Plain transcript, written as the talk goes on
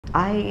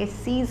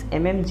IISc's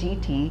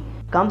M.Mgt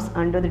comes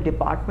under the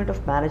Department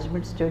of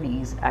Management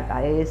Studies at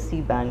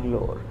IISc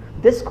Bangalore.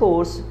 This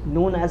course,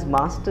 known as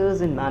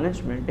Masters in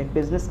Management and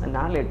Business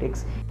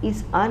Analytics,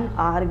 is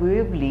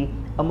unarguably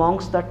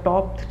amongst the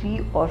top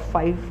 3 or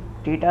 5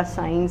 data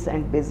science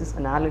and business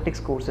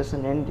analytics courses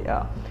in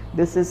India.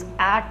 This is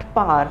at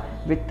par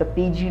with the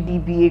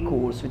PGDBA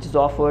course, which is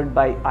offered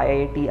by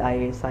IIT,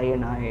 ISI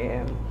and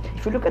IIM.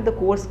 If you look at the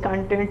course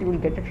content, you will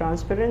get a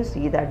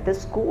transparency that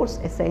this course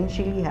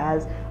essentially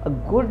has a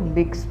good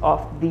mix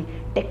of the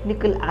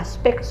technical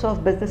aspects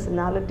of business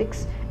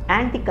analytics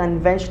and the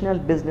conventional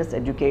business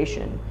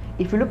education.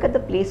 If you look at the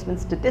placement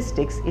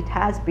statistics, it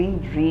has been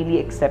really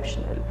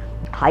exceptional.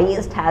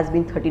 Highest has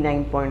been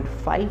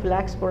 39.5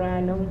 lakhs per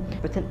annum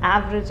with an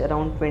average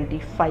around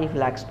 25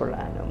 lakhs per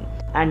annum,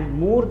 and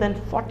more than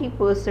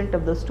 40%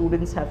 of the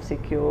students have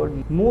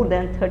secured more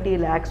than 30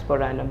 lakhs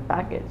per annum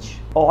package.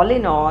 All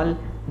in all,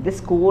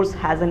 this course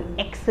has an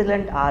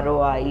excellent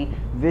ROI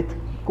with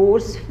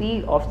course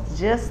fee of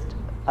just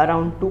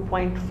around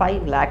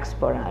 2.5 lakhs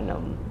per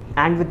annum.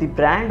 And with the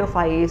brand of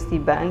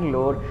IISc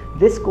Bangalore,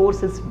 this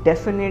course is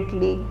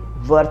definitely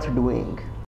worth doing.